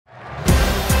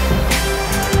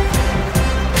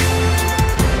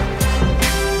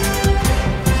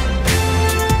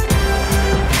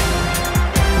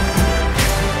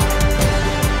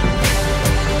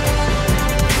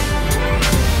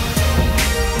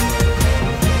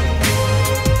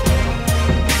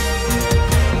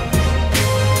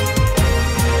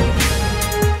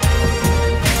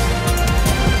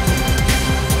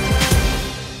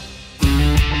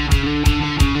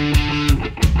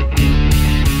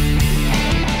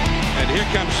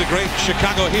comes the great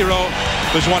Chicago hero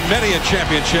who's won many a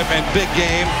championship and big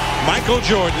game, Michael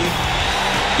Jordan,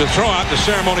 to throw out the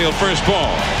ceremonial first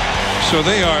ball. So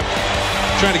they are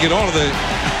trying to get all of the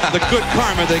good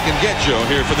karma they can get, Joe,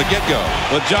 here from the get-go.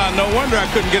 Well, John, no wonder I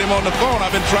couldn't get him on the phone.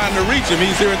 I've been trying to reach him.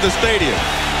 He's here at the stadium.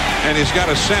 And he's got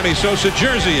a Sammy Sosa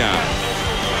jersey on.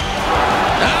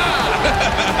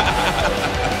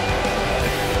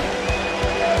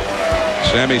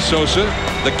 Sammy Sosa,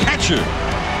 the catcher.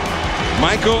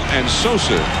 Michael and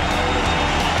Sosa,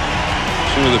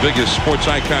 two of the biggest sports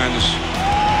icons,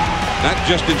 not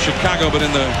just in Chicago, but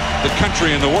in the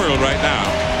country and the world right now.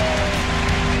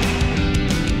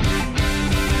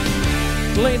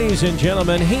 Ladies and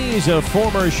gentlemen, he's a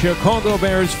former Chicago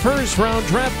Bears first-round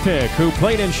draft pick who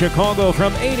played in Chicago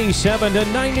from '87 to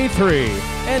 '93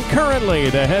 and currently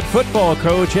the head football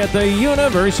coach at the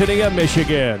University of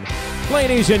Michigan.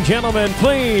 Ladies and gentlemen,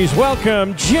 please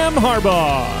welcome Jim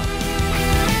Harbaugh.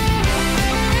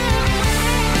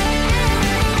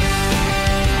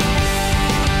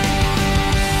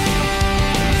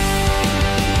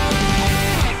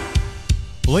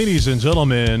 Ladies and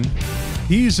gentlemen,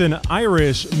 he's an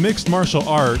Irish mixed martial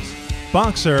arts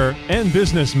boxer and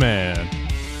businessman,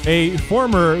 a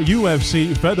former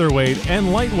UFC featherweight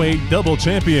and lightweight double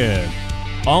champion,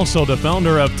 also the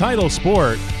founder of Title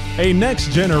Sport, a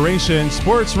next-generation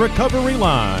sports recovery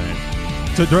line.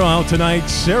 To throw out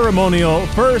tonight's ceremonial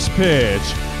first pitch,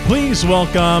 please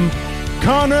welcome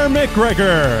Conor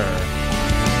McGregor.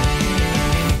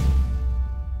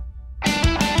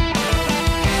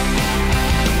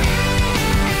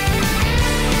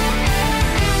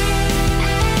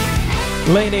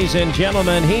 Ladies and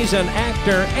gentlemen, he's an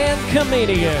actor and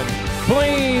comedian.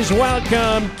 Please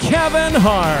welcome Kevin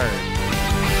Hart.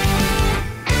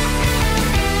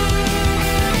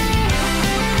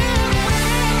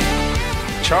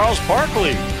 Charles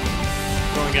Barkley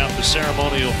throwing out the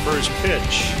ceremonial first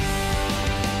pitch.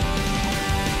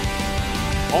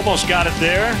 Almost got it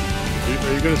there.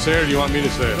 Are you going to say it or do you want me to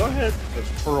say it? Go ahead.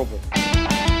 That's terrible.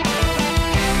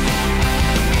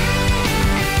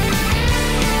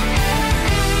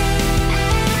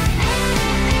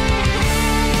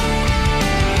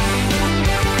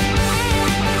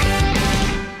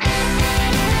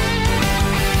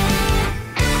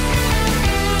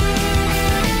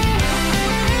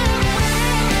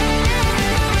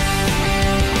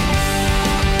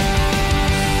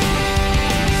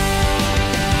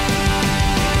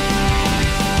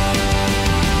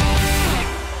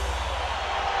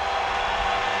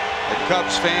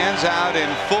 Cubs fans out in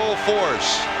full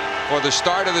force for the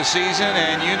start of the season,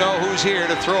 and you know who's here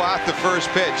to throw out the first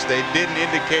pitch. They didn't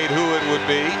indicate who it would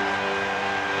be.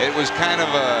 It was kind of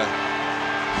a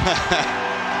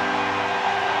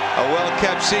a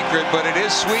well-kept secret, but it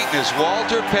is sweetness.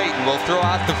 Walter Payton will throw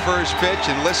out the first pitch,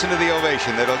 and listen to the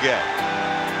ovation that he'll get.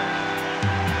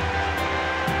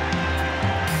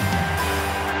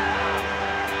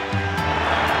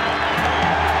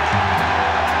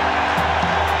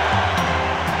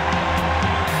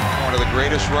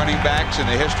 Greatest running backs in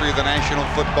the history of the National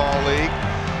Football League,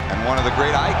 and one of the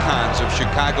great icons of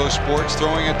Chicago sports,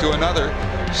 throwing it to another,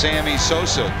 Sammy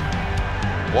Sosa.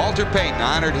 Walter Payton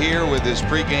honored here with his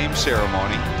pregame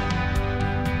ceremony.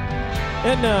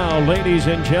 And now, ladies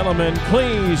and gentlemen,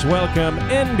 please welcome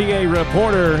NBA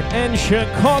reporter and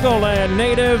Chicagoland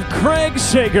native Craig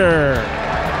Sager.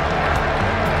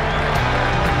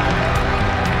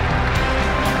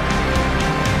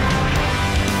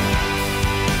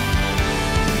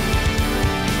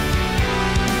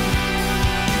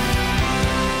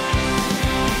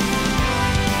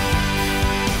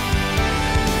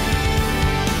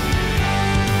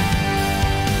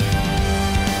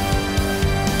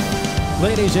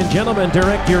 Ladies and gentlemen,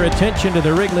 direct your attention to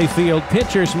the Wrigley Field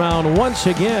pitcher's mound once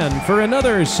again for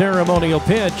another ceremonial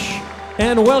pitch.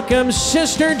 And welcome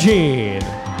Sister Jean.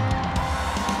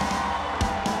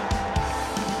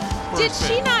 Did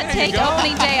she not take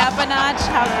opening day up a notch?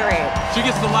 How great. She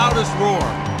gets the loudest roar.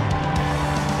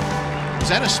 Was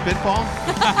that a spitball?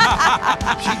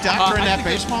 She doctoring that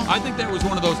baseball? I think that was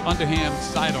one of those underhand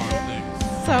sidearm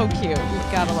things. So cute.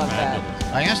 You've got to love that.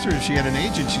 I asked her if she had an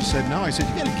agent. She said no. I said,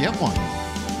 you got to get one.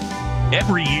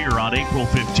 Every year on April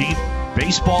 15th,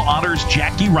 baseball honors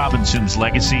Jackie Robinson's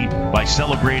legacy by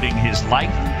celebrating his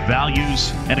life,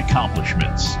 values, and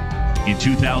accomplishments. In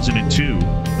 2002,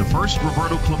 the first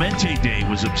Roberto Clemente Day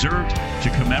was observed to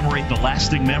commemorate the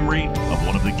lasting memory of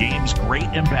one of the game's great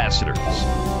ambassadors.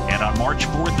 And on March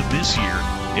 4th of this year,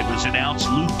 it was announced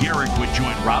Lou Gehrig would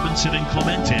join Robinson and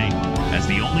Clemente as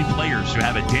the only players to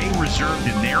have a day reserved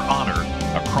in their honor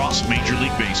across Major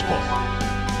League Baseball.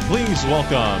 Please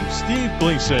welcome Steve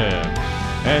Gleason.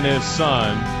 and his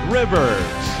son, Rivers,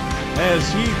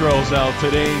 as he throws out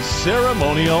today's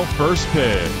ceremonial first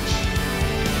pitch.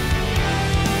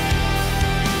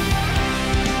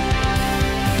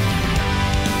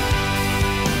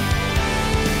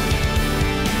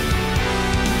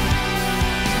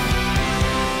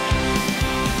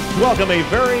 Welcome a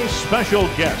very special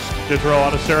guest to throw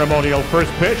out a ceremonial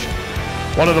first pitch.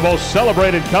 One of the most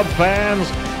celebrated Cub fans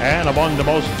and among the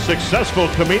most successful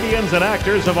comedians and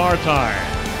actors of our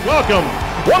time. Welcome,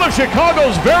 one of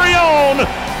Chicago's very own,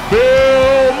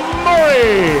 Bill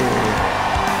Murray.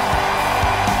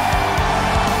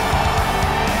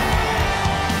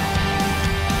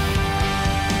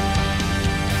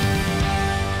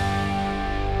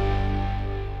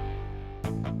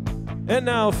 And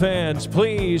now, fans,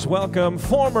 please welcome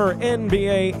former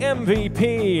NBA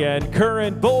MVP and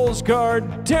current Bulls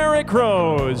guard Derrick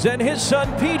Rose and his son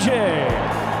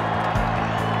PJ.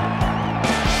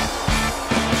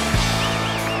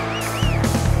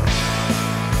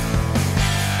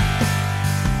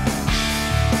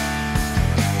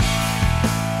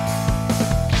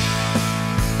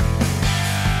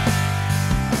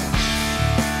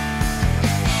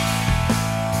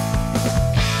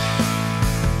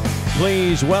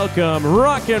 Please welcome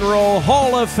Rock and Roll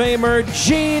Hall of Famer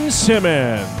Gene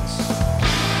Simmons.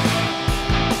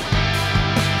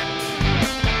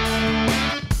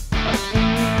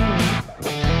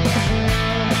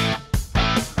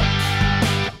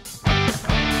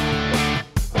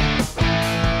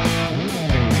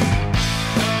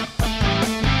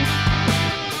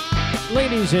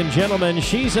 Ladies and gentlemen,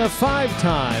 she's a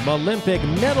five-time Olympic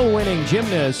medal-winning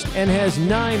gymnast and has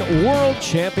 9 World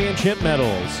Championship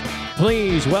medals.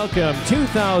 Please welcome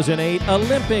 2008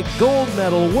 Olympic gold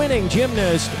medal winning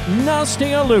gymnast,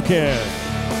 Nastia Lukin.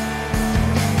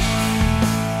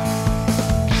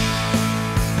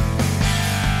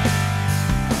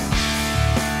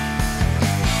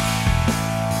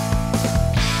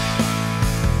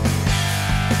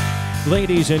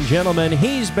 Ladies and gentlemen,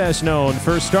 he's best known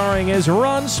for starring as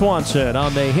Ron Swanson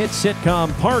on the hit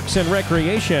sitcom Parks and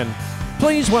Recreation.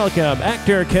 Please welcome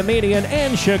actor, comedian,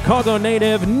 and Chicago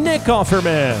native Nick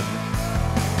Offerman.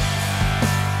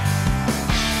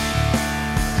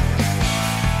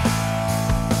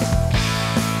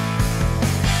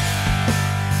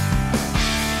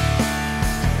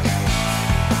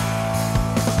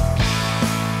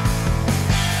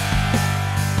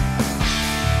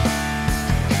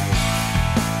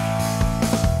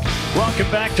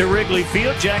 Welcome back to Wrigley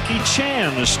Field. Jackie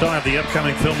Chan, the star of the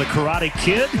upcoming film The Karate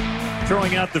Kid,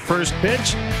 throwing out the first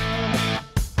pitch.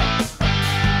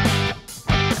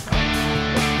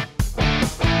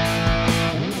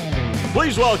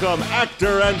 Please welcome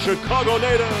actor and Chicago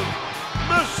native,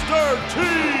 Mr.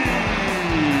 T.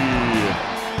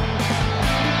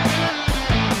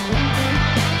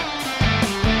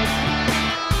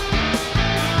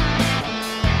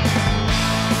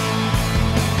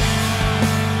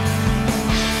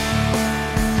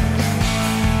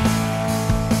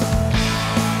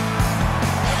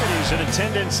 In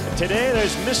attendance today,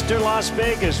 there's Mr. Las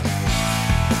Vegas.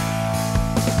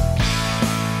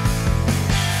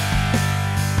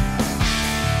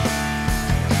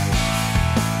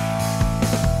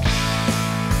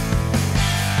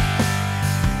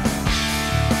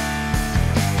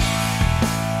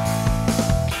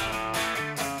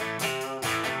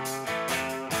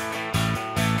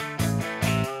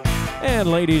 And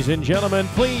ladies and gentlemen,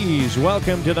 please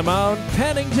welcome to the mound,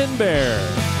 Paddington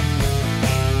Bear.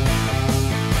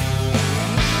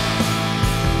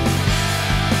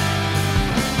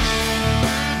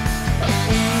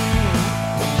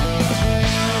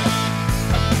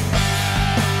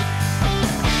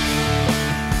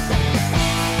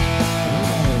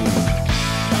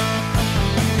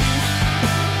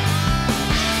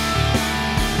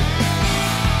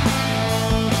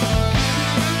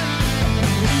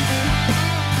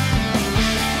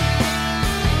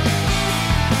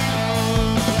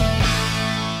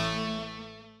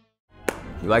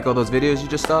 You like all those videos you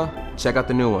just saw? Check out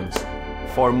the new ones.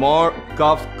 For more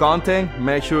Cubs content,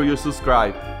 make sure you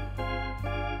subscribe.